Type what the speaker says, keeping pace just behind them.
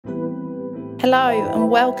Hello and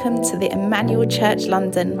welcome to the Emmanuel Church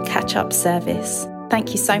London catch-up service.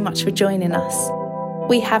 Thank you so much for joining us.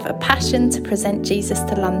 We have a passion to present Jesus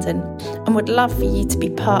to London and would love for you to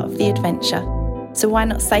be part of the adventure. So why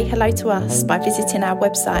not say hello to us by visiting our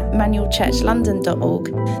website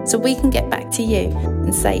emmanuelchurchlondon.org so we can get back to you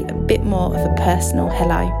and say a bit more of a personal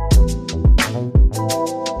hello.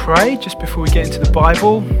 Pray just before we get into the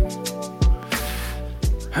Bible.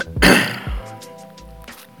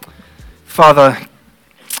 Father,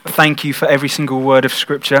 thank you for every single word of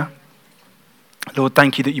Scripture. Lord,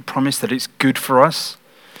 thank you that you promise that it's good for us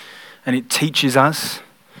and it teaches us.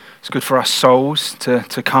 It's good for our souls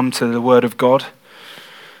to come to the Word of God.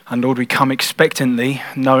 And Lord, we come expectantly,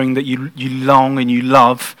 knowing that you long and you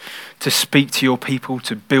love to speak to your people,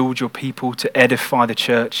 to build your people, to edify the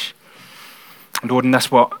church. Lord, and that's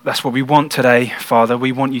what we want today, Father.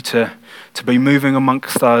 We want you to be moving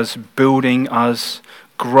amongst us, building us,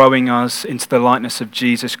 growing us into the likeness of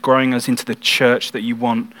Jesus, growing us into the church that you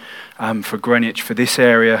want for Greenwich, for this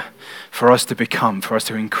area, for us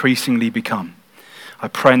to increasingly become. I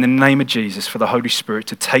pray in the name of Jesus for the Holy Spirit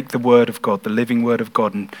to take the Word of God, the living Word of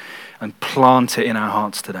God, and plant it in our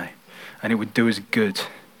hearts today. And it would do us good.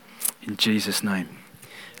 In Jesus' name.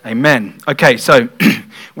 Amen. Okay, so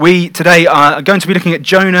we today are going to be looking at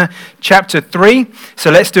Jonah chapter 3. So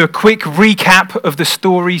let's do a quick recap of the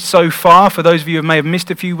story so far for those of you who may have missed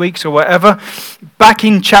a few weeks or whatever. Back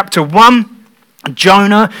in chapter 1,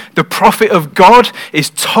 Jonah, the prophet of God, is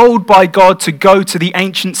told by God to go to the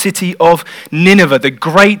ancient city of Nineveh, the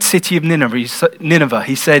great city of Nineveh.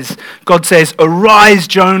 God says, "Arise,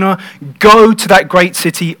 Jonah, go to that great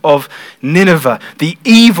city of Nineveh." The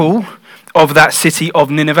evil of that city of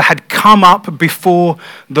Nineveh had come up before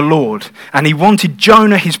the Lord. And he wanted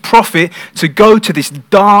Jonah, his prophet, to go to this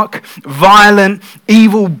dark, violent,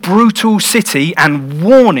 evil, brutal city and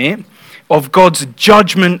warn it of God's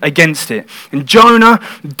judgment against it. And Jonah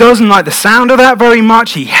doesn't like the sound of that very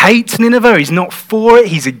much. He hates Nineveh. He's not for it.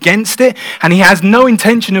 He's against it. And he has no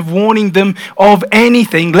intention of warning them of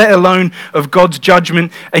anything, let alone of God's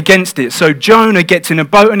judgment against it. So Jonah gets in a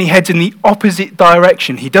boat and he heads in the opposite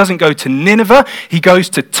direction. He doesn't go to Nineveh. He goes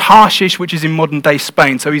to Tarshish, which is in modern-day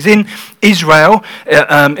Spain. So he's in Israel,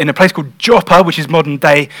 in a place called Joppa, which is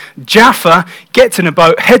modern-day Jaffa, gets in a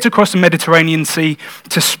boat, heads across the Mediterranean Sea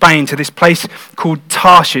to Spain, to this place called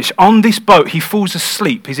Tarshish. On this boat, he falls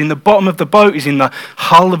asleep. He's in the bottom of the boat. He's in the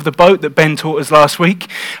hull of the boat that Ben taught us last week.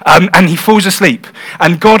 And he falls asleep.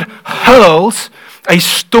 And God hurls a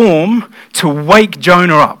storm to wake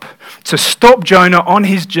Jonah up, to stop Jonah on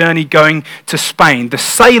his journey going to Spain. The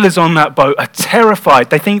sailors on that boat are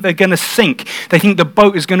terrified. They think they're going to sink. They think the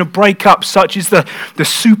boat is going to break up. Such is the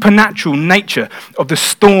supernatural nature of the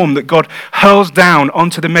storm that God hurls down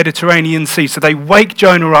onto the Mediterranean Sea. So they wake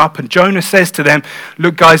Jonah up, and Jonah says to them,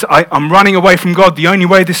 "Look, guys, I'm running away from God. The only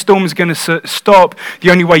way this storm is going to stop,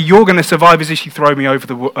 the only way you're going to survive is if you throw me over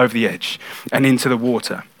the edge and into the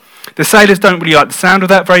water." The sailors don't really like the sound of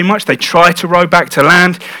that very much. They try to row back to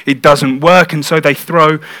land. It doesn't work, and so they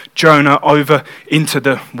throw Jonah over into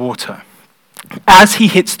the water. As he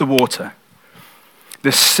hits the water,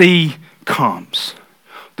 the sea calms.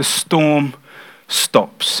 The storm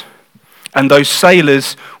stops. And those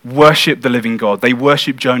sailors worship the living God. They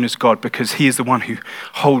worship Jonah's God because he is the one who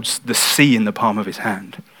holds the sea in the palm of his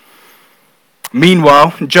hand.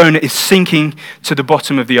 Meanwhile, Jonah is sinking to the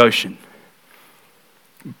bottom of the ocean.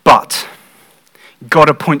 But God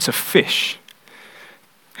appoints a fish.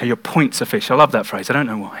 He appoints a fish. I love that phrase. I don't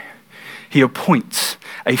know why. He appoints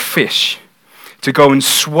a fish to go and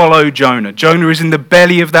swallow Jonah. Jonah is in the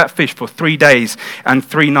belly of that fish for 3 days and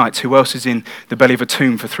 3 nights. Who else is in the belly of a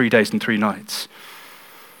tomb for 3 days and 3 nights?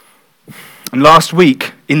 And last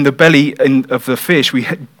week, in the belly of the fish,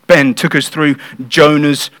 Ben took us through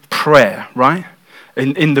Jonah's prayer, right?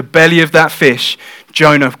 In the belly of that fish,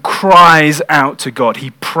 Jonah cries out to God.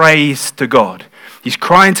 He prays to God. He's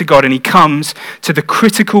crying to God, and he comes to the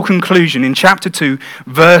critical conclusion in chapter 2,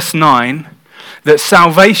 verse 9, that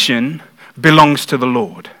salvation belongs to the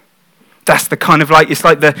Lord. That's the kind of it's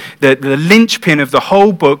like the linchpin of the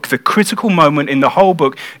whole book, the critical moment in the whole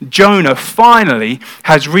book. Jonah finally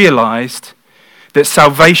has realized that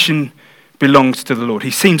salvation belongs to the Lord.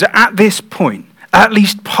 He seems at this point, at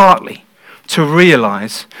least partly, to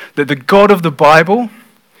realize that the God of the Bible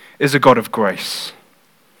is a God of grace.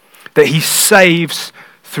 That he saves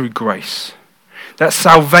through grace. That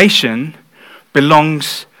salvation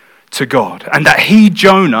belongs to God. And that he,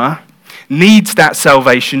 Jonah, needs that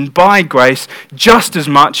salvation by grace just as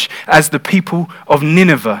much as the people of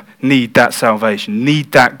Nineveh need that salvation,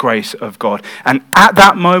 need that grace of God. And at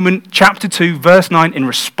that moment, chapter 2, verse 9, in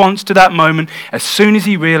response to that moment, as soon as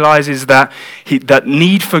he realizes that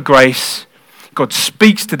need for grace, God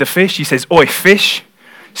speaks to the fish. He says, "Oi, fish,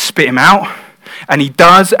 spit him out." And he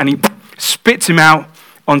does, and he spits him out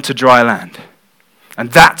onto dry land.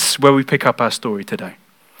 And that's where we pick up our story today.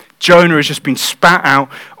 Jonah has just been spat out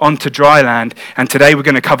onto dry land, and today we're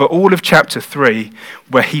going to cover all of chapter 3,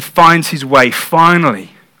 where he finds his way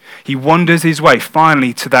finally. He wanders his way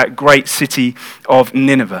finally to that great city of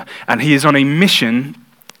Nineveh, and he is on a mission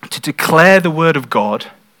to declare the word of God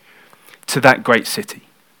to that great city.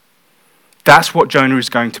 That's what Jonah is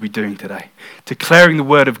going to be doing today, declaring the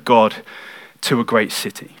word of God to a great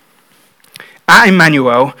city. At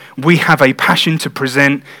Emmanuel, we have a passion to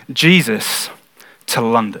present Jesus to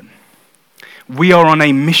London. We are on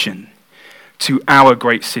a mission to our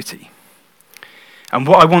great city. And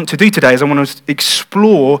what I want to do today is I want to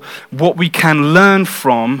explore what we can learn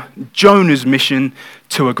from Jonah's mission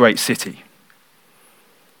to a great city.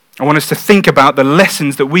 I want us to think about the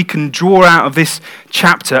lessons that we can draw out of this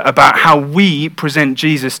chapter about how we present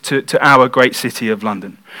Jesus to our great city of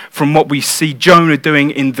London, from what we see Jonah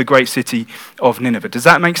doing in the great city of Nineveh. Does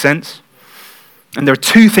that make sense? And there are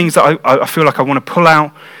two things that I feel like I want to pull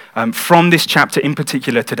out from this chapter in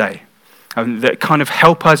particular today, that kind of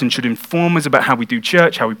help us and should inform us about how we do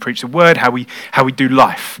church, how we preach the word, how we do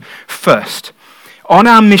life. First, on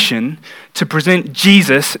our mission to present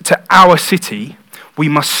Jesus to our city, we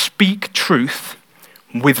must speak truth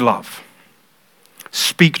with love.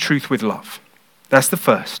 Speak truth with love. That's the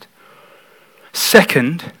first.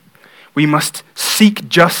 Second, we must seek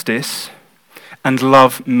justice and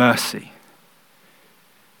love mercy.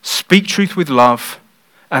 Speak truth with love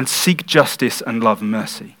and seek justice and love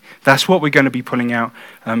mercy. That's what we're going to be pulling out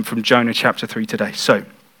from Jonah chapter 3 today. So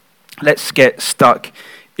let's get stuck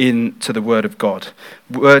into the word of God.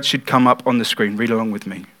 Words should come up on the screen. Read along with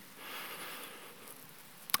me.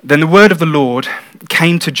 Then the word of the Lord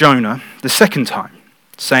came to Jonah the second time,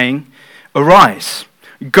 saying, "Arise,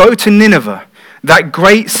 go to Nineveh, that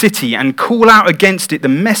great city, and call out against it the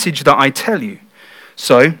message that I tell you."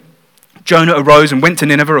 So Jonah arose and went to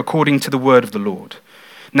Nineveh according to the word of the Lord.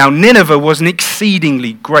 Now Nineveh was an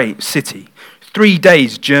exceedingly great city, 3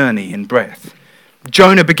 days' journey in breadth.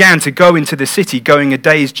 Jonah began to go into the city, going a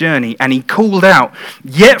day's journey, and he called out,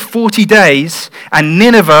 "Yet 40 days, and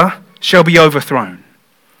Nineveh shall be overthrown."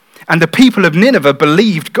 And the people of Nineveh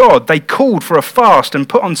believed God. They called for a fast and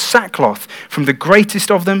put on sackcloth, from the greatest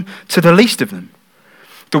of them to the least of them.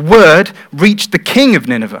 The word reached the king of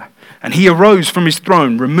Nineveh, and he arose from his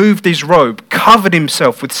throne, removed his robe, covered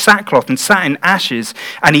himself with sackcloth and sat in ashes,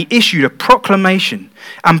 and he issued a proclamation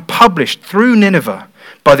and published through Nineveh,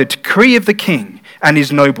 by the decree of the king and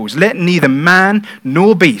his nobles, "Let neither man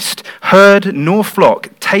nor beast, herd nor flock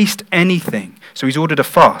taste anything." So he's ordered a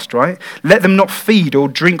fast, right? "Let them not feed or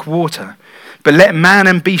drink water, but let man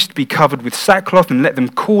and beast be covered with sackcloth, and let them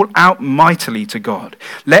call out mightily to God.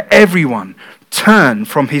 Let everyone turn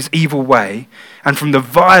from his evil way and from the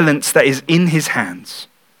violence that is in his hands.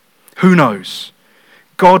 Who knows?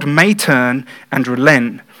 God may turn and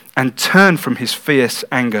relent and turn from his fierce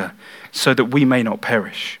anger, so that we may not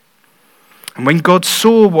perish." And when God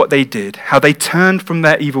saw what they did, how they turned from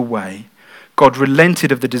their evil way, God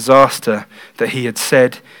relented of the disaster that he had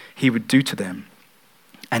said he would do to them,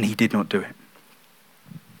 and he did not do it.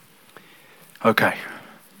 Okay,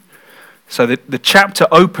 so the chapter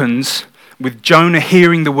opens with Jonah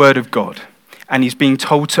hearing the word of God, and he's being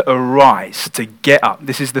told to arise, to get up.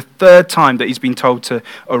 This is the third time that he's been told to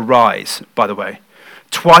arise, by the way.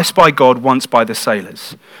 Twice by God, once by the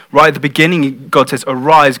sailors. Right at the beginning, God says,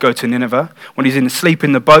 "Arise, go to Nineveh." When he's asleep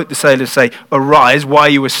in the boat, the sailors say, "Arise, why are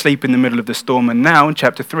you asleep in the middle of the storm?" And now in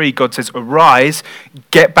chapter 3, God says, "Arise,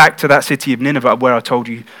 get back to that city of Nineveh where I told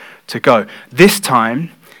you to go." This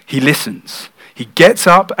time, he listens. He gets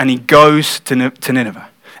up and he goes to Nineveh.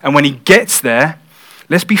 And when he gets there,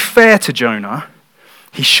 let's be fair to Jonah,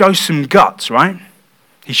 he shows some guts, right?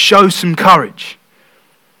 He shows some courage.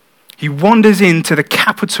 He wanders into the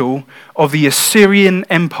capital of the Assyrian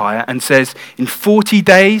Empire and says, "In 40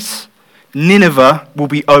 days, Nineveh will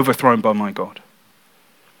be overthrown by my God."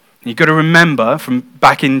 And you've got to remember from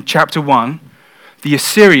back in chapter 1, the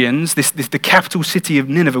Assyrians, the capital city of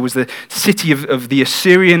Nineveh was the city of the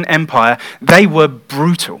Assyrian Empire. They were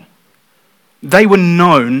brutal. They were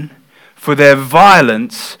known for their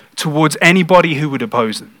violence towards anybody who would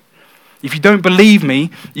oppose them. If you don't believe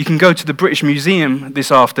me, you can go to the British Museum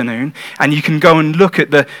this afternoon and you can go and look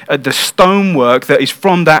at the stonework that is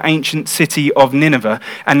from that ancient city of Nineveh.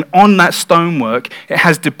 And on that stonework, it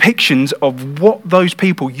has depictions of what those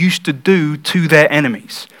people used to do to their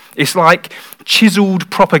enemies. It's like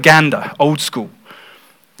chiseled propaganda, old school.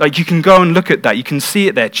 Like you can go and look at that. You can see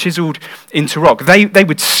it there, chiseled into rock. They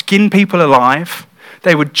would skin people alive.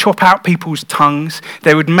 They would chop out people's tongues.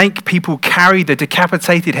 They would make people carry the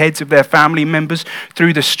decapitated heads of their family members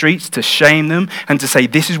through the streets to shame them and to say,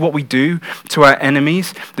 this is what we do to our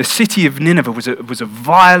enemies. The city of Nineveh was a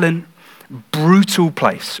violent, brutal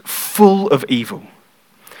place, full of evil.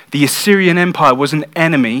 The Assyrian Empire was an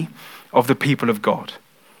enemy of the people of God,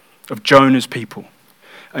 of Jonah's people.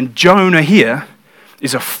 And Jonah here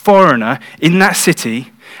is a foreigner in that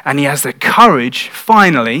city, and he has the courage,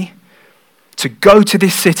 finally, to go to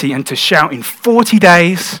this city and to shout, in 40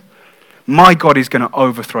 days, my God is going to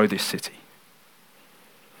overthrow this city.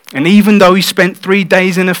 And even though he spent 3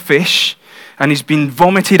 days in a fish and he's been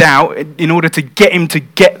vomited out in order to get him to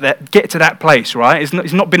get to that place, right?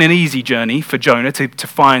 It's not been an easy journey for Jonah to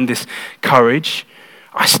find this courage.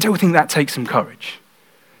 I still think that takes some courage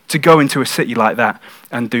to go into a city like that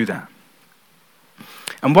and do that.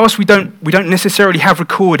 And whilst we don't necessarily have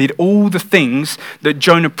recorded all the things that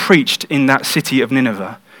Jonah preached in that city of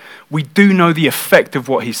Nineveh, we do know the effect of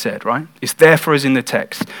what he said, right? It's there for us in the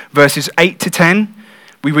text. Verses 8 to 10,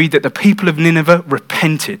 we read that the people of Nineveh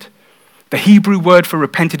repented. The Hebrew word for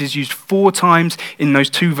repented is used 4 times in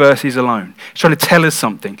those 2 verses alone. It's trying to tell us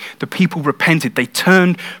something. The people repented. They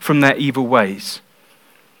turned from their evil ways.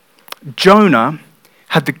 Jonah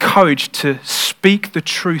had the courage to speak the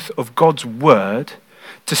truth of God's word,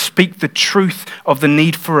 to speak the truth of the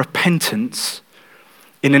need for repentance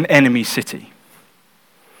in an enemy city.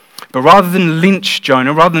 But rather than lynch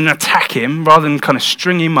Jonah, rather than attack him, rather than kind of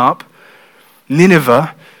string him up,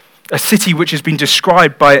 Nineveh, a city which has been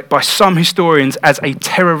described by some historians as a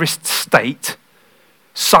terrorist state,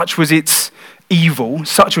 such was its evil,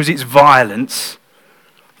 such was its violence,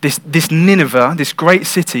 this Nineveh, this great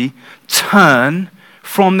city, turn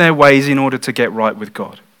from their ways in order to get right with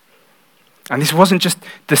God. And this wasn't just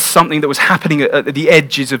something that was happening at the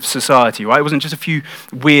edges of society, right? It wasn't just a few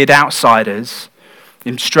weird outsiders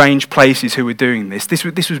in strange places who were doing this. This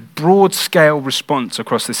was broad-scale response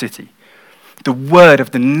across the city. The word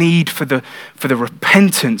of the need for the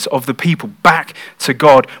repentance of the people back to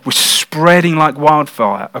God was spreading like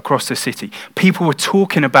wildfire across the city. People were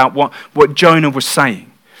talking about what Jonah was saying.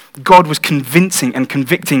 God was convincing and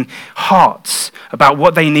convicting hearts about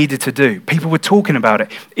what they needed to do. People were talking about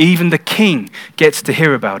it. Even the king gets to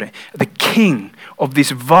hear about it. The king of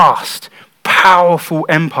this vast, powerful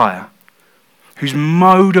empire, whose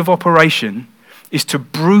mode of operation is to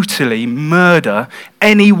brutally murder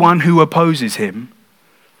anyone who opposes him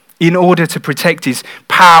in order to protect his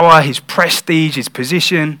power, his prestige, his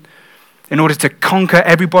position, in order to conquer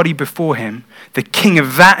everybody before him. The king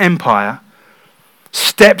of that empire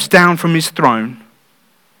steps down from his throne,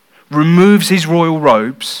 removes his royal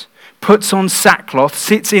robes, puts on sackcloth,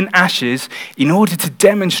 sits in ashes in order to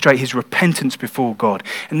demonstrate his repentance before God.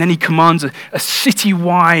 And then he commands a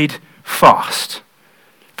city-wide fast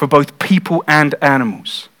for both people and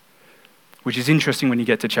animals, which is interesting when you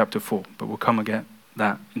get to chapter 4, but we'll come and get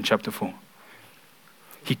that in chapter 4.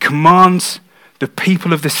 He commands the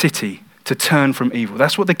people of the city to turn from evil.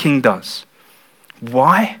 That's what the king does.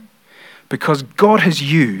 Why? Because God has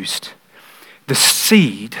used the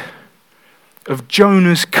seed of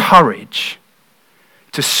Jonah's courage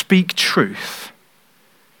to speak truth.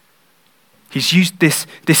 He's used this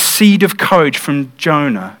seed of courage from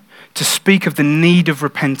Jonah to speak of the need of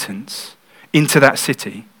repentance into that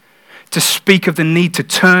city, to speak of the need to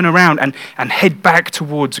turn around and head back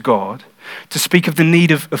towards God, to speak of the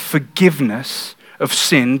need of forgiveness of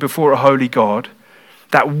sin before a holy God.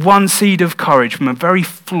 That one seed of courage from a very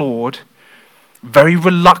flawed, very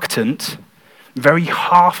reluctant, very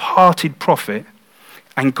half-hearted prophet,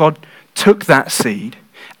 and God took that seed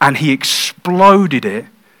and he exploded it,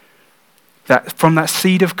 from that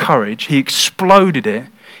seed of courage, he exploded it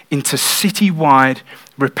into city-wide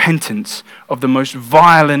repentance of the most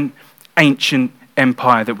violent, ancient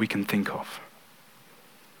empire that we can think of.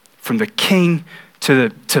 From the king to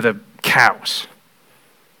the cows.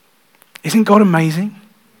 Isn't God amazing?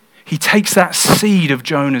 He takes that seed of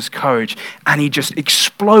Jonah's courage and he just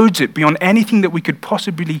explodes it beyond anything that we could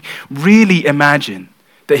possibly really imagine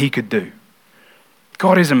that he could do.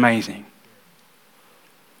 God is amazing.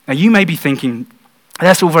 Now you may be thinking,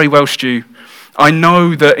 that's all very well, Stu. I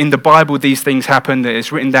know that in the Bible these things happen, that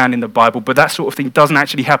it's written down in the Bible, but that sort of thing doesn't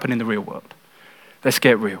actually happen in the real world. Let's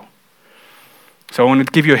get real. So I want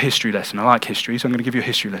to give you a history lesson. I like history, so I'm going to give you a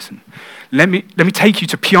history lesson. Let me take you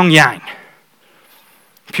to Pyongyang.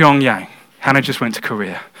 Pyongyang. Hannah just went to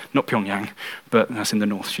Korea. Not Pyongyang, but that's in the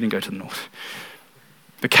north. She didn't go to the north.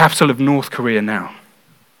 The capital of North Korea now.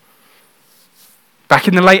 Back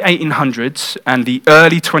in the late 1800s and the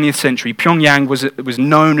early 20th century, Pyongyang was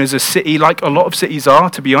known as a city, like a lot of cities are,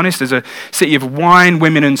 to be honest, as a city of wine,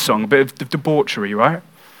 women, and song, a bit of debauchery, right?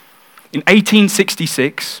 In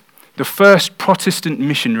 1866, the first Protestant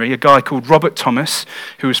missionary, a guy called Robert Thomas,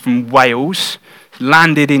 who was from Wales,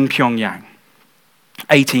 landed in Pyongyang.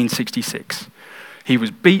 1866. He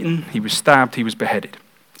was beaten, he was stabbed, he was beheaded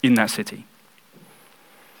in that city.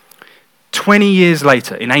 20 years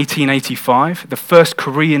later, in 1885, the first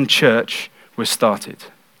Korean church was started.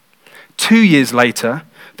 2 years later,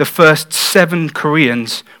 the first 7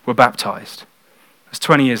 Koreans were baptized. That's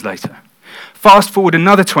 20 years later. Fast forward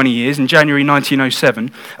another 20 years, in January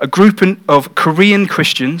 1907, a group of Korean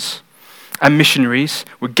Christians and missionaries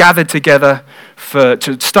were gathered together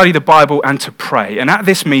to study the Bible and to pray. And at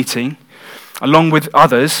this meeting, along with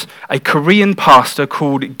others, a Korean pastor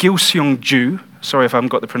called Gil-seong-ju, sorry if I haven't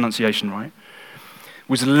got the pronunciation right,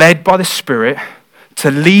 was led by the Spirit to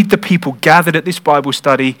lead the people gathered at this Bible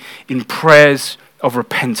study in prayers of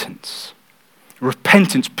repentance.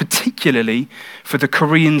 Repentance, particularly for the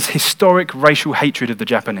Koreans' historic racial hatred of the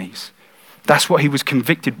Japanese. That's what he was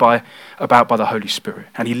convicted about by the Holy Spirit.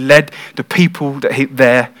 And he led the people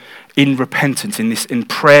there in repentance, in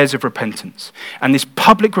prayers of repentance. And this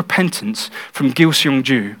public repentance from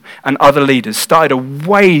Gil-seong-ju and other leaders started a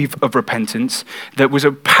wave of repentance that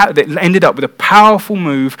ended up with a powerful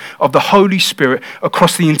move of the Holy Spirit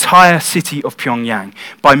across the entire city of Pyongyang.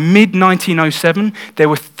 By mid-1907, there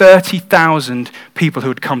were 30,000 people who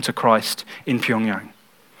had come to Christ in Pyongyang.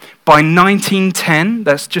 By 1910,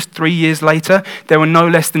 that's just 3 years later, there were no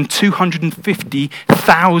less than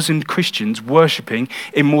 250,000 Christians worshipping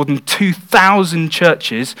in more than 2,000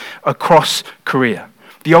 churches across Korea.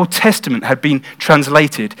 The Old Testament had been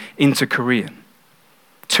translated into Korean.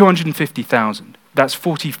 250,000. That's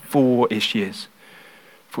 44-ish years.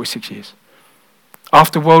 46 years.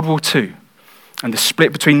 After World War II and the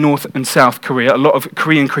split between North and South Korea, a lot of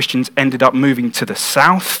Korean Christians ended up moving to the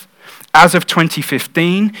south. As of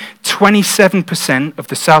 2015, 27% of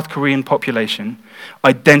the South Korean population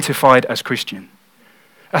identified as Christian.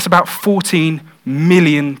 That's about 14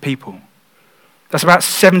 million people. That's about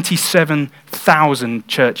 77,000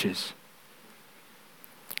 churches.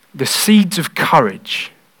 The seeds of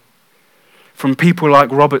courage from people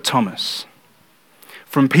like Robert Thomas,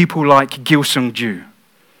 from people like Gil-seong-ju,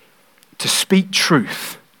 to speak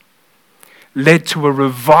truth, led to a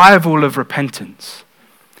revival of repentance,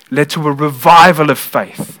 led to a revival of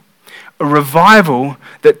faith, a revival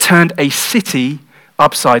that turned a city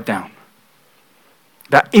upside down,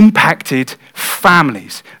 that impacted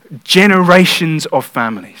families, generations of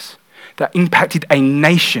families, that impacted a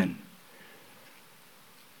nation.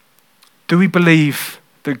 Do we believe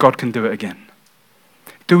that God can do it again?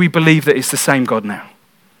 Do we believe that it's the same God now?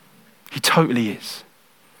 He totally is.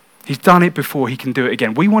 He's done it before, he can do it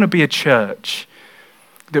again. We want to be a church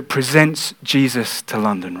that presents Jesus to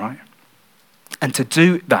London, right? And to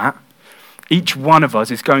do that, each one of us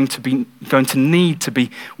is going to need to be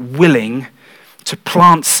willing to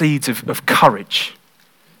plant seeds of courage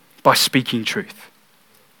by speaking truth.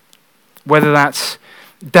 Whether that's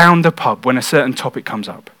down the pub when a certain topic comes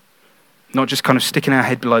up, not just kind of sticking our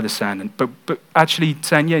head below the sand, but actually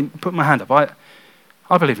saying, yeah, put my hand up. I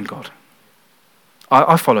believe in God.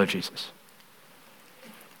 I follow Jesus.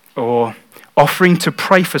 Or offering to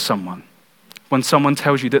pray for someone when someone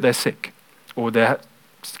tells you that they're sick or they're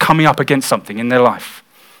coming up against something in their life.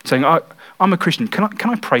 Saying, I'm a Christian, can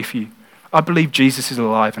I pray for you? I believe Jesus is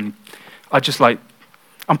alive and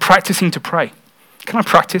I'm practicing to pray. Can I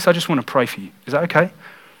practice? I just want to pray for you. Is that okay?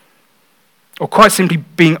 Or quite simply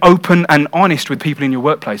being open and honest with people in your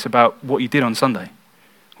workplace about what you did on Sunday.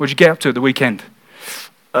 What did you get up to at the weekend?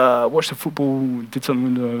 Watched the football, did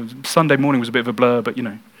something. Sunday morning was a bit of a blur, but you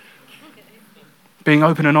know. Being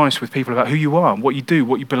open and honest with people about who you are, what you do,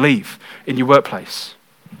 what you believe in your workplace.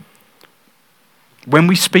 When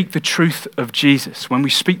we speak the truth of Jesus, when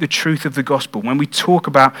we speak the truth of the gospel, when we talk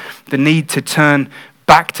about the need to turn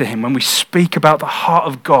back to him, when we speak about the heart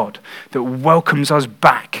of God that welcomes us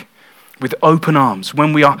back with open arms,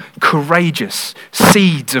 when we are courageous,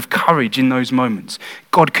 seeds of courage in those moments,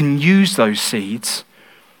 God can use those seeds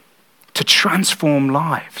to transform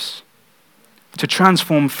lives, to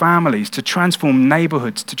transform families, to transform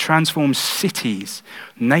neighborhoods, to transform cities,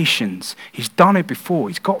 nations. He's done it before.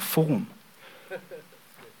 He's got form.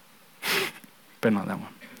 Been like that one.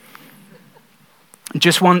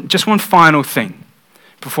 Just one final thing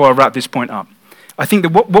before I wrap this point up. I think that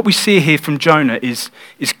what we see here from Jonah is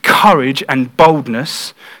courage and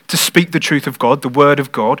boldness to speak the truth of God, the word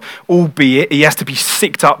of God, albeit he has to be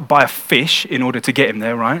sicked up by a fish in order to get him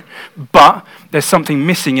there, right? But there's something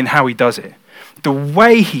missing in how he does it. The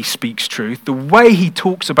way he speaks truth, the way he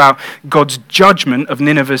talks about God's judgment of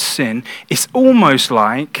Nineveh's sin, it's almost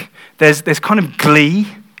like there's kind of glee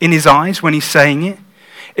in his eyes when he's saying it.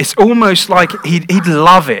 It's almost like he'd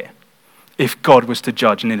love it if God was to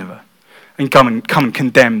judge Nineveh and come and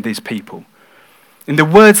condemn these people. In the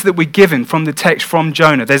words that we're given from the text from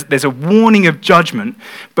Jonah, there's a warning of judgment,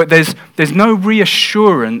 but there's no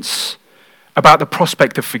reassurance about the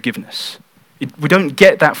prospect of forgiveness. We don't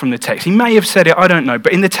get that from the text. He may have said it, I don't know,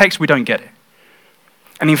 but in the text we don't get it.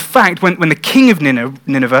 And in fact, when the king of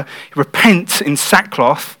Nineveh repents in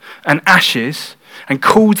sackcloth and ashes and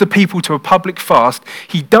calls the people to a public fast,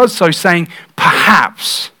 he does so saying,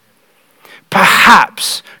 perhaps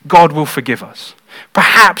God will forgive us.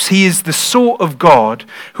 Perhaps he is the sort of God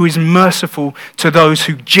who is merciful to those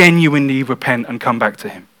who genuinely repent and come back to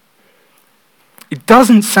him. It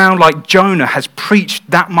doesn't sound like Jonah has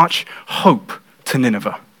preached that much hope to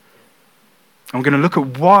Nineveh. I'm going to look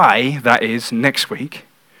at why that is next week.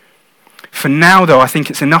 For now, though, I think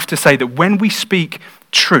it's enough to say that when we speak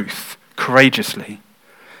truth courageously,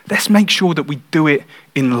 let's make sure that we do it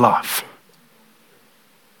in love.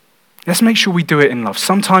 Let's make sure we do it in love.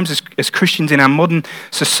 Sometimes as Christians in our modern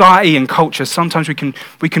society and culture, sometimes we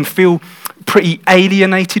can feel pretty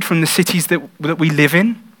alienated from the cities that we live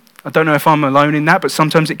in. I don't know if I'm alone in that, but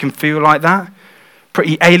sometimes it can feel like that.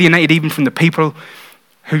 Pretty alienated even from the people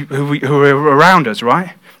who are around us,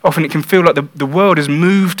 right? Often it can feel like the world has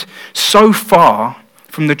moved so far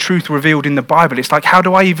from the truth revealed in the Bible. It's like, how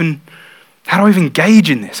do I even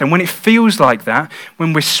engage in this? And when it feels like that,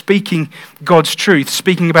 when we're speaking God's truth,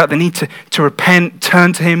 speaking about the need to repent,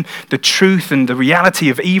 turn to him, the truth and the reality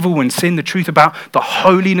of evil and sin, the truth about the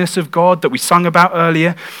holiness of God that we sung about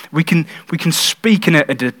earlier, we can speak in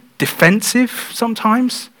a defensive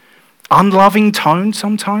sometimes, unloving tone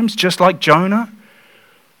sometimes, just like Jonah.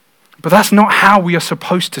 But that's not how we are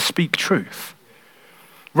supposed to speak truth.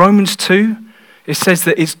 Romans 2, it says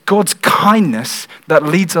that it's God's kindness that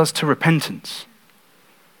leads us to repentance.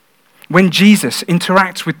 When Jesus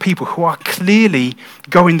interacts with people who are clearly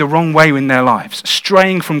going the wrong way in their lives,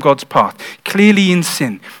 straying from God's path, clearly in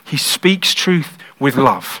sin, he speaks truth with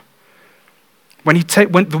love. When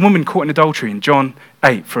the woman caught in adultery in John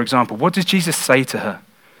 8, for example, what does Jesus say to her?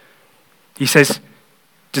 He says,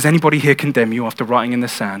 does anybody here condemn you after writing in the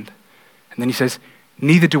sand? And then he says,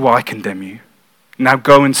 neither do I condemn you. Now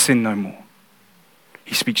go and sin no more.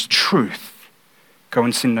 He speaks truth. Go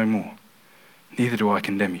and sin no more. Neither do I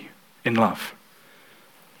condemn you. In love.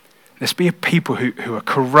 Let's be a people who are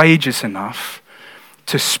courageous enough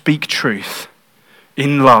to speak truth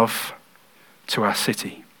in love to our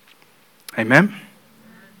city. Amen?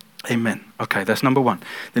 Amen. Okay, that's number one.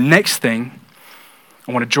 The next thing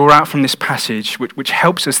I want to draw out from this passage, which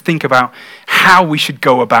helps us think about how we should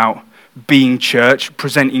go about being church,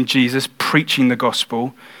 presenting Jesus, preaching the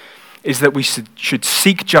gospel, is that we should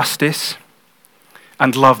seek justice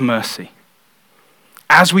and love mercy.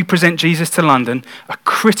 As we present Jesus to London, a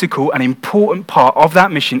critical and important part of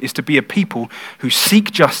that mission is to be a people who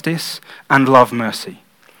seek justice and love mercy.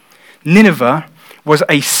 Nineveh was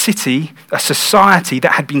a city, a society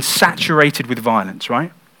that had been saturated with violence,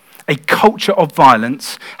 right? A culture of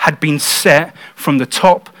violence had been set from the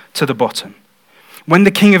top to the bottom. When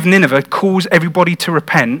the king of Nineveh calls everybody to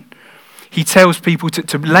repent, he tells people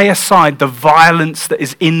to lay aside the violence that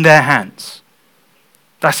is in their hands.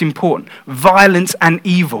 That's important. Violence and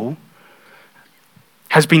evil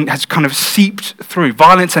has kind of seeped through.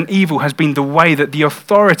 Violence and evil has been the way that the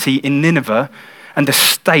authority in Nineveh and the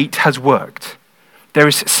state has worked. There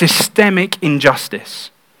is systemic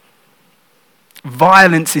injustice.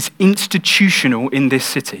 Violence is institutional in this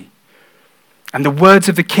city. And the words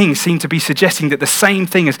of the king seem to be suggesting that the same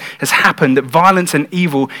thing has happened, that violence and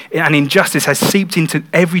evil and injustice has seeped into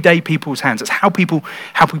everyday people's hands. That's how people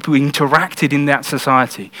interacted in that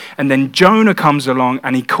society. And then Jonah comes along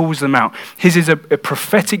and he calls them out. His is a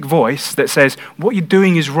prophetic voice that says, what you're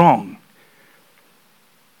doing is wrong.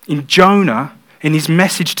 In Jonah, in his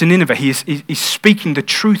message to Nineveh, he's speaking the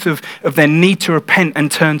truth of their need to repent and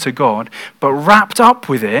turn to God. But wrapped up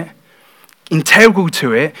with it, integral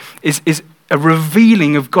to it, is a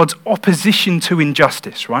revealing of God's opposition to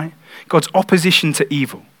injustice, right? God's opposition to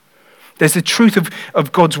evil. There's the truth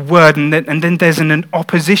of God's word, and then there's an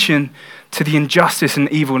opposition to the injustice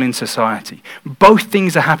and evil in society. Both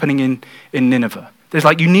things are happening in Nineveh. There's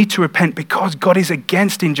like, you need to repent because God is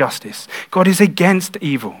against injustice. God is against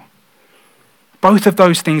evil. Both of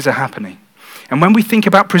those things are happening. And when we think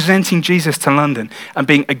about presenting Jesus to London and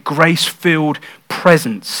being a grace-filled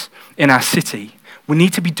presence in our city, we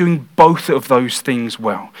need to be doing both of those things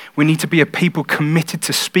well. We need to be a people committed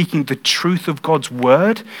to speaking the truth of God's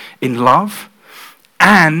word in love,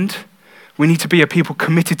 and we need to be a people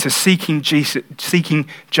committed to seeking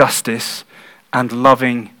justice and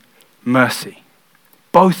loving mercy.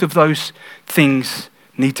 Both of those things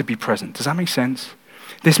need to be present. Does that make sense?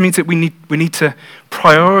 This means that we need to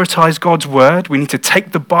prioritize God's word. We need to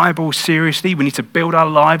take the Bible seriously. We need to build our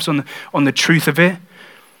lives on the truth of it.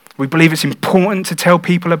 We believe it's important to tell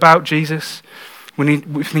people about Jesus. We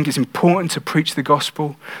think it's important to preach the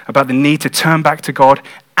gospel, about the need to turn back to God,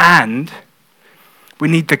 and we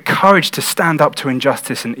need the courage to stand up to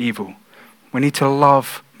injustice and evil. We need to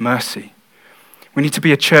love mercy. We need to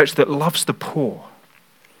be a church that loves the poor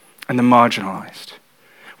and the marginalized.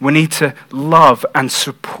 We need to love and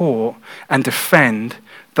support and defend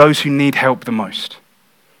those who need help the most.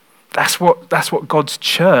 That's what God's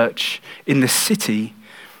church in the city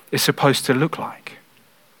is supposed to look like.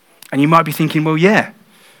 And you might be thinking, well, yeah,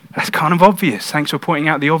 that's kind of obvious. Thanks for pointing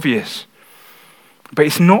out the obvious. But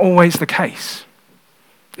it's not always the case.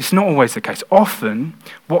 It's not always the case. Often,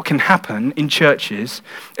 what can happen in churches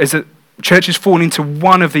is that churches fall into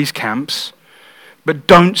one of these camps, but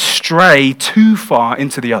don't stray too far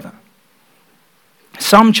into the other.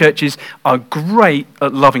 Some churches are great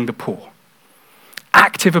at loving the poor,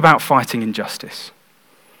 active about fighting injustice.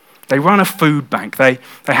 They run a food bank. They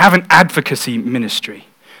have an advocacy ministry.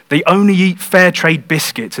 They only eat fair trade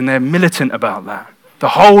biscuits, and they're militant about that. The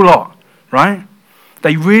whole lot, right?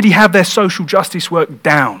 They really have their social justice work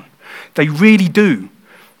down. They really do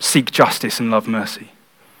seek justice and love mercy.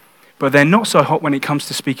 But they're not so hot when it comes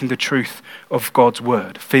to speaking the truth of God's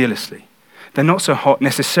word fearlessly. They're not so hot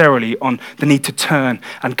necessarily on the need to turn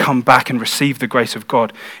and come back and receive the grace of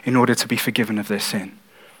God in order to be forgiven of their sin.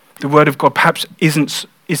 The word of God perhaps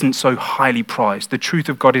isn't so highly prized. The truth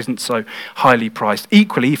of God isn't so highly prized.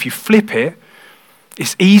 Equally, if you flip it,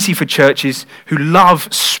 it's easy for churches who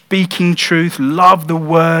love speaking truth, love the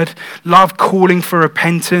word, love calling for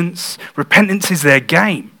repentance. Repentance is their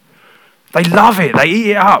game. They love it. They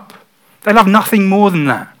eat it up. They love nothing more than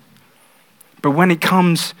that. But when it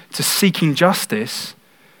comes to seeking justice,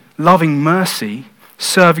 loving mercy,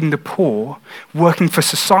 serving the poor, working for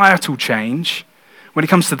societal change, when it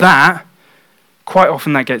comes to that, quite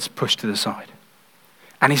often that gets pushed to the side.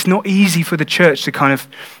 And it's not easy for the church to kind of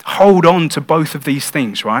hold on to both of these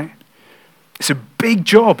things, right? It's a big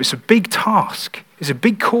job. It's a big task. It's a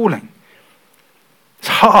big calling. It's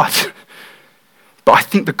hard. But I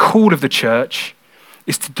think the call of the church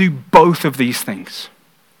is to do both of these things.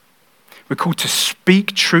 We're called to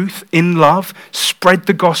speak truth in love, spread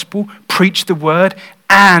the gospel, preach the word,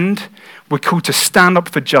 and we're called to stand up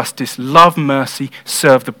for justice, love mercy,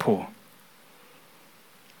 serve the poor.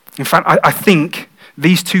 In fact, I think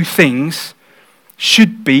these two things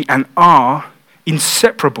should be and are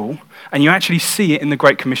inseparable, and you actually see it in the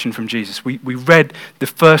Great Commission from Jesus. We read the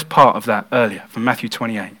first part of that earlier from Matthew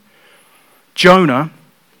 28. Jonah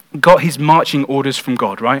got his marching orders from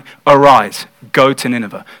God, right? Arise, go to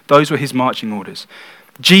Nineveh. Those were his marching orders.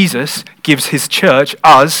 Jesus gives his church,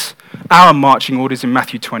 us, our marching orders in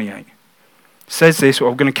Matthew 28. It says this,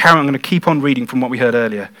 I'm going to keep on reading from what we heard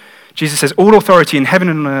earlier. Jesus says, all authority in heaven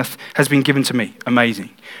and on earth has been given to me. Amazing.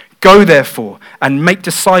 Go therefore and make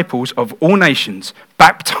disciples of all nations,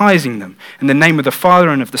 baptizing them in the name of the Father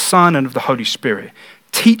and of the Son and of the Holy Spirit,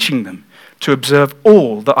 teaching them to observe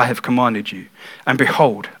all that I have commanded you. And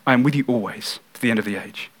behold, I am with you always to the end of the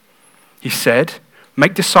age. He said,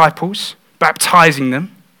 make disciples, baptizing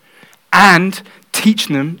them, and teach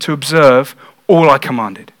them to observe all I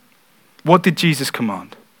commanded. What did Jesus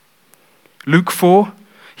command? Luke 4,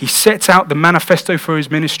 he sets out the manifesto for his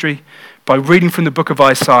ministry by reading from the book of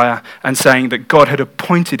Isaiah and saying that God had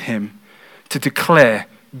appointed him to declare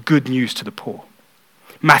good news to the poor.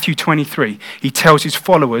 Matthew 23, he tells his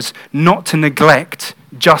followers not to neglect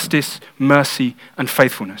justice, mercy, and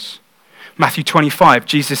faithfulness. Matthew 25,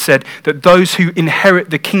 Jesus said that those who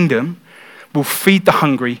inherit the kingdom will feed the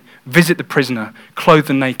hungry, visit the prisoner, clothe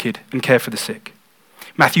the naked, and care for the sick.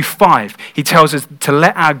 Matthew 5, he tells us to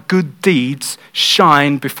let our good deeds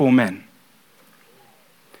shine before men.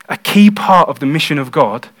 A key part of the mission of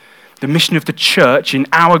God, the mission of the church in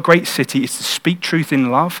our great city, is to speak truth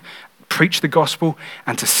in love, preach the gospel,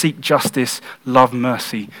 and to seek justice, love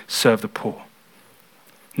mercy, serve the poor.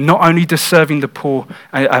 Not only does serving the poor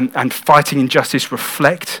and fighting injustice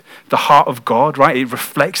reflect the heart of God, right? It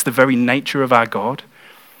reflects the very nature of our God.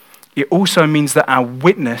 It also means that our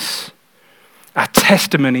witness, our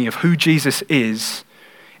testimony of who Jesus is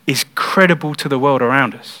credible to the world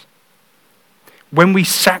around us. When we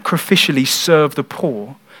sacrificially serve the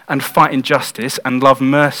poor and fight injustice and love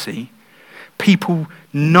mercy, people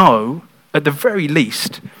know, at the very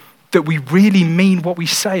least, that we really mean what we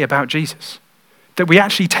say about Jesus, that we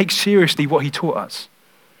actually take seriously what he taught us.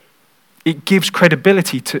 It gives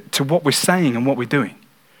credibility to what we're saying and what we're doing.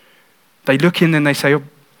 They look in and they say, oh,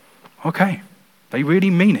 okay, they really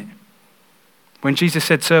mean it. When Jesus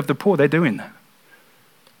said serve the poor, they're doing that.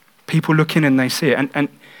 People look in and they see it. And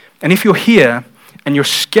if you're here and you're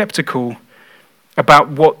skeptical about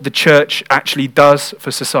what the church actually does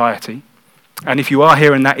for society, and if you are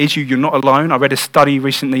here and that is you, you're not alone. I read a study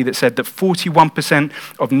recently that said that 41%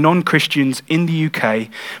 of non-Christians in the UK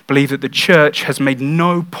believe that the church has made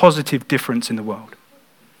no positive difference in the world.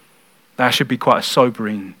 That should be quite a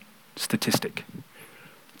sobering statistic.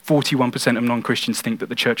 41% of non-Christians think that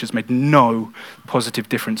the church has made no positive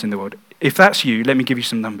difference in the world. If that's you, let me give you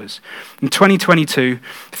some numbers. In 2022,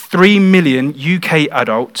 3 million UK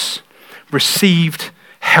adults received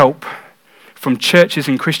help from churches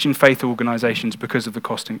and Christian faith organisations because of the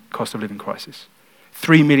cost of living crisis.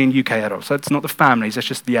 3 million UK adults. That's not the families, that's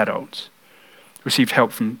just the adults. Received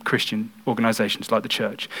help from Christian organisations like the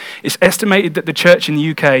church. It's estimated that the church in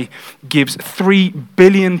the UK gives £3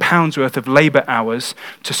 billion worth of labour hours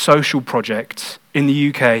to social projects in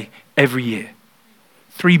the UK every year.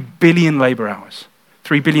 3 billion labour hours.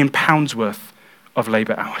 £3 billion worth of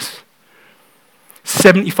labour hours.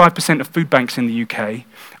 75% of food banks in the UK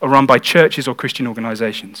are run by churches or Christian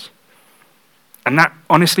organisations. And that,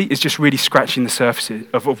 honestly, is just really scratching the surface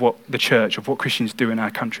of what the church, of what Christians do in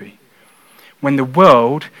our country. When the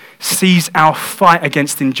world sees our fight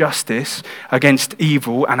against injustice, against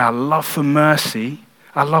evil, and our love for mercy,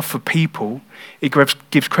 our love for people, it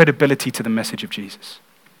gives credibility to the message of Jesus.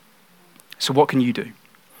 So what can you do?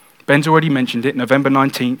 Ben's already mentioned it. November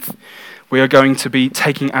 19th, we are going to be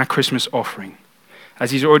taking our Christmas offering.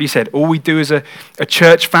 As he's already said, all we do as a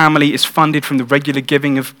church family is funded from the regular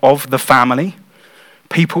giving of the family.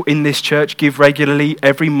 People in this church give regularly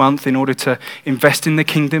every month in order to invest in the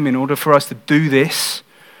kingdom, in order for us to do this.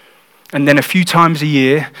 And then a few times a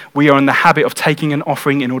year, we are in the habit of taking an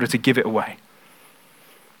offering in order to give it away.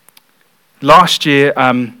 Last year,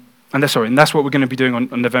 and that's what we're going to be doing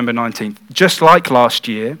on November 19th. Just like last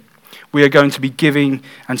year, we are going to be giving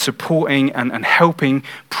and supporting and helping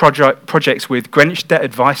projects with Greenwich Debt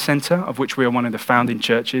Advice Centre, of which we are one of the founding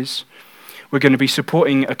churches. We're going to be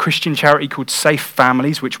supporting a Christian charity called Safe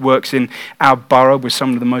Families, which works in our borough with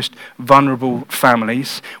some of the most vulnerable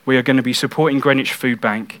families. We are going to be supporting Greenwich Food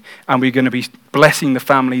Bank, and we're going to be blessing the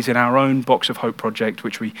families in our own Box of Hope project,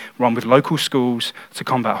 which we run with local schools to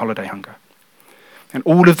combat holiday hunger. And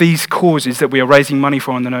all of these causes that we are raising money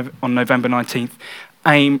for on November 19th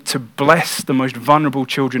aim to bless the most vulnerable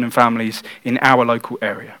children and families in our local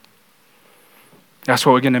area. That's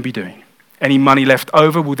what we're going to be doing. Any money left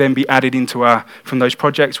over will then be added from those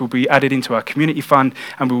projects, will be added into our community fund,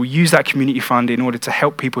 and we will use that community fund in order to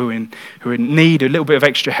help people who are in need, a little bit of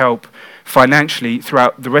extra help financially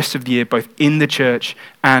throughout the rest of the year, both in the church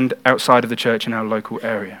and outside of the church in our local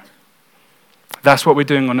area. That's what we're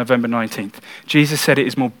doing on November 19th. Jesus said it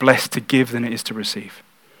is more blessed to give than it is to receive.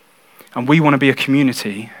 And we want to be a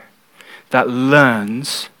community that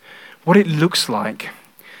learns what it looks like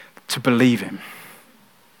to believe him.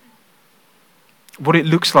 What it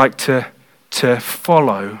looks like to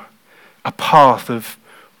follow a path of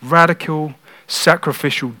radical,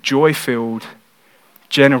 sacrificial, joy-filled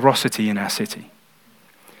generosity in our city.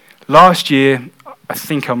 Last year, I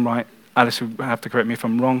think I'm right, Alice will have to correct me if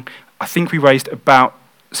I'm wrong, I think we raised about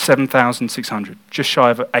 7,600, just shy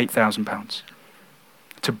of £8,000,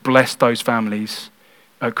 to bless those families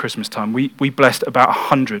at Christmas time. We blessed about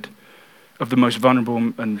 100 of the most vulnerable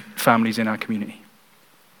and families in our community.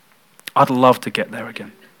 I'd love to get there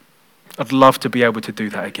again. I'd love to be able to do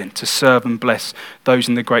that again, to serve and bless those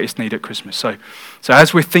in the greatest need at Christmas. So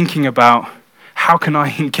as we're thinking about how can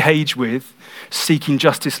I engage with seeking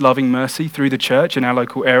justice, loving mercy through the church in our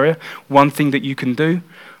local area, one thing that you can do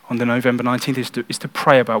on the November 19th is to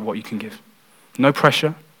pray about what you can give. No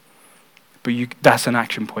pressure, but that's an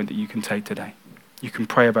action point that you can take today. You can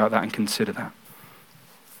pray about that and consider that.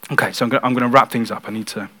 Okay, so I'm going to wrap things up. I'm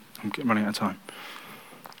running out of time.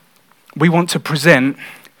 We want to present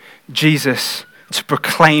Jesus, to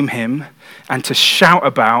proclaim him, and to shout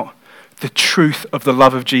about the truth of the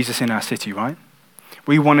love of Jesus in our city, right?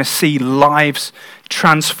 We want to see lives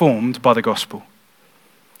transformed by the gospel.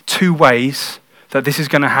 2 ways that this is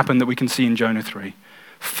going to happen that we can see in Jonah 3.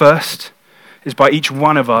 First is by each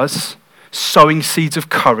one of us sowing seeds of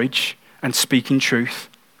courage and speaking truth.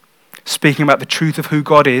 Speaking about the truth of who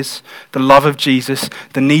God is, the love of Jesus,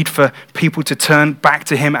 the need for people to turn back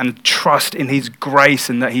to him and trust in his grace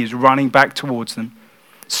and that he is running back towards them.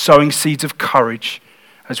 Sowing seeds of courage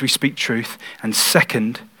as we speak truth. And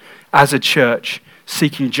second, as a church,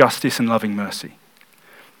 seeking justice and loving mercy.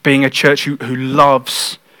 Being a church who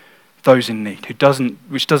loves those in need,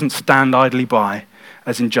 which doesn't stand idly by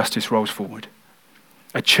as injustice rolls forward.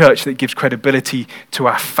 A church that gives credibility to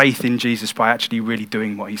our faith in Jesus by actually really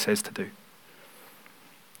doing what he says to do.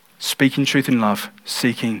 Speaking truth in love,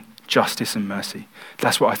 seeking justice and mercy.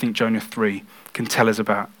 That's what I think Jonah 3 can tell us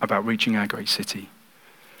about reaching our great city.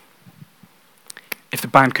 If the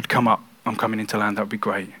band could come up, I'm coming into land, that would be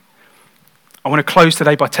great. I want to close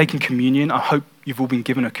today by taking communion. I hope you've all been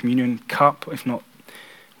given a communion cup. If not,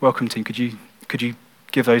 welcome team. Could you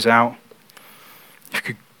give those out? If you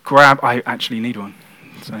could grab, I actually need one.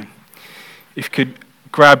 So if you could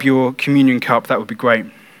grab your communion cup, that would be great.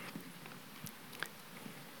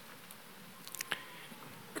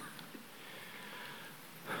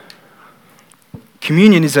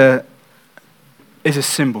 Communion is a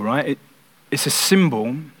symbol, right? It's a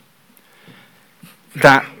symbol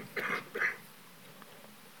that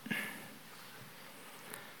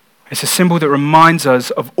reminds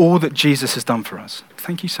us of all that Jesus has done for us.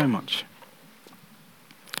 Thank you so much.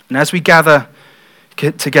 And as we gather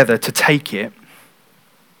together to take it,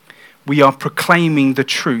 we are proclaiming the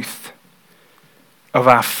truth of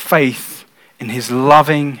our faith in his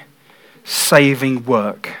loving, saving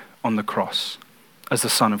work on the cross as the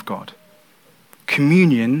Son of God.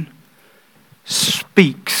 Communion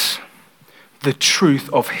speaks the truth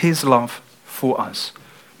of his love for us.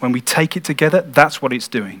 When we take it together, that's what it's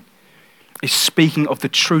doing. It's speaking of the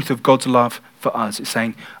truth of God's love for us. It's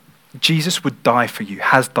saying, Jesus would die for you,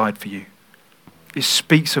 has died for you. It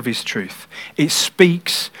speaks of his truth. It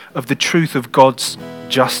speaks of the truth of God's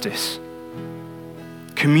justice.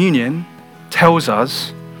 Communion tells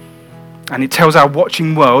us, and it tells our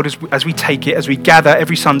watching world as we take it, as we gather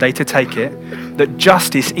every Sunday to take it, that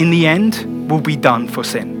justice in the end will be done for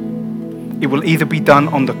sin. It will either be done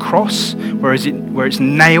on the cross, where it's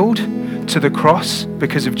nailed to the cross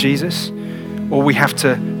because of Jesus, or we have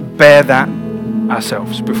to bear that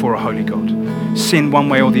ourselves before a holy God. Sin, one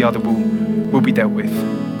way or the other, will be dealt with.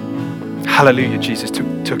 Hallelujah, Jesus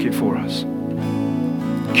took it for us.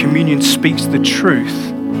 Communion speaks the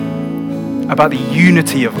truth about the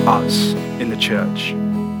unity of us in the church.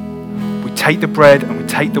 We take the bread and we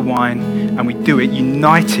take the wine and we do it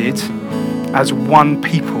united as one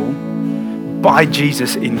people by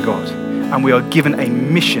Jesus in God. And we are given a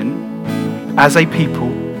mission as a people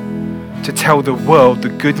to tell the world the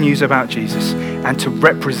good news about Jesus and to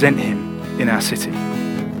represent him in our city.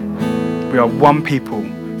 We are one people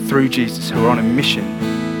through Jesus who are on a mission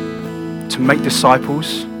to make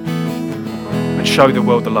disciples and show the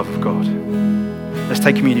world the love of God. Let's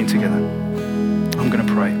take communion together. I'm going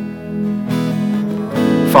to pray.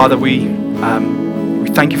 Father, we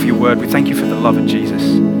thank you for your word. We thank you for the love of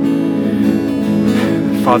Jesus.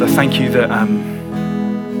 Father, thank you that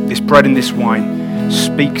this bread and this wine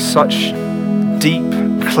speak such deep,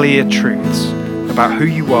 clear truths about who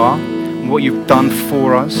you are and what you've done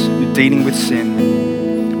for us in dealing with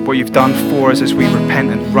sin, what you've done for us as we repent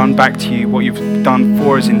and run back to you, what you've done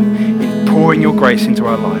for us in pouring your grace into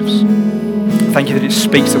our lives. Thank you that it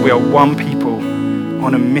speaks that we are one people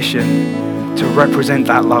on a mission to represent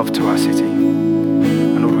that love to our city.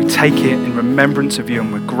 And Lord, we take it in remembrance of you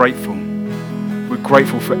and we're grateful. We're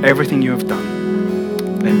grateful for everything you have done.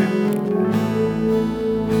 Amen.